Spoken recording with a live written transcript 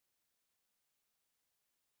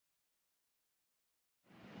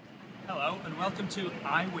Hello and welcome to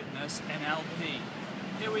Eyewitness NLP.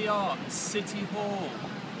 Here we are at City Hall,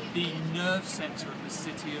 the nerve centre of the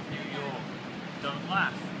city of New York. Don't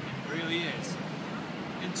laugh, it really is.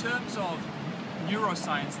 In terms of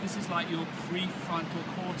neuroscience, this is like your prefrontal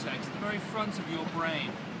cortex, the very front of your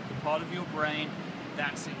brain, the part of your brain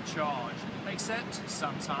that's in charge. Except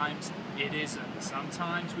sometimes it isn't.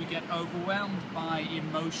 Sometimes we get overwhelmed by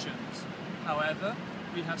emotions. However,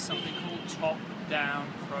 we have something called top-down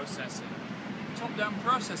processing. Top-down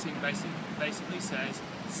processing basically says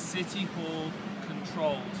City Hall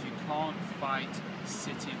controls. You can't fight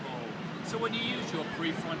City Hall. So when you use your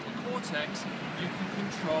prefrontal cortex, you can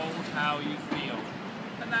control how you feel.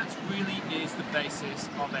 And that really is the basis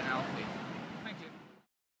of NLP.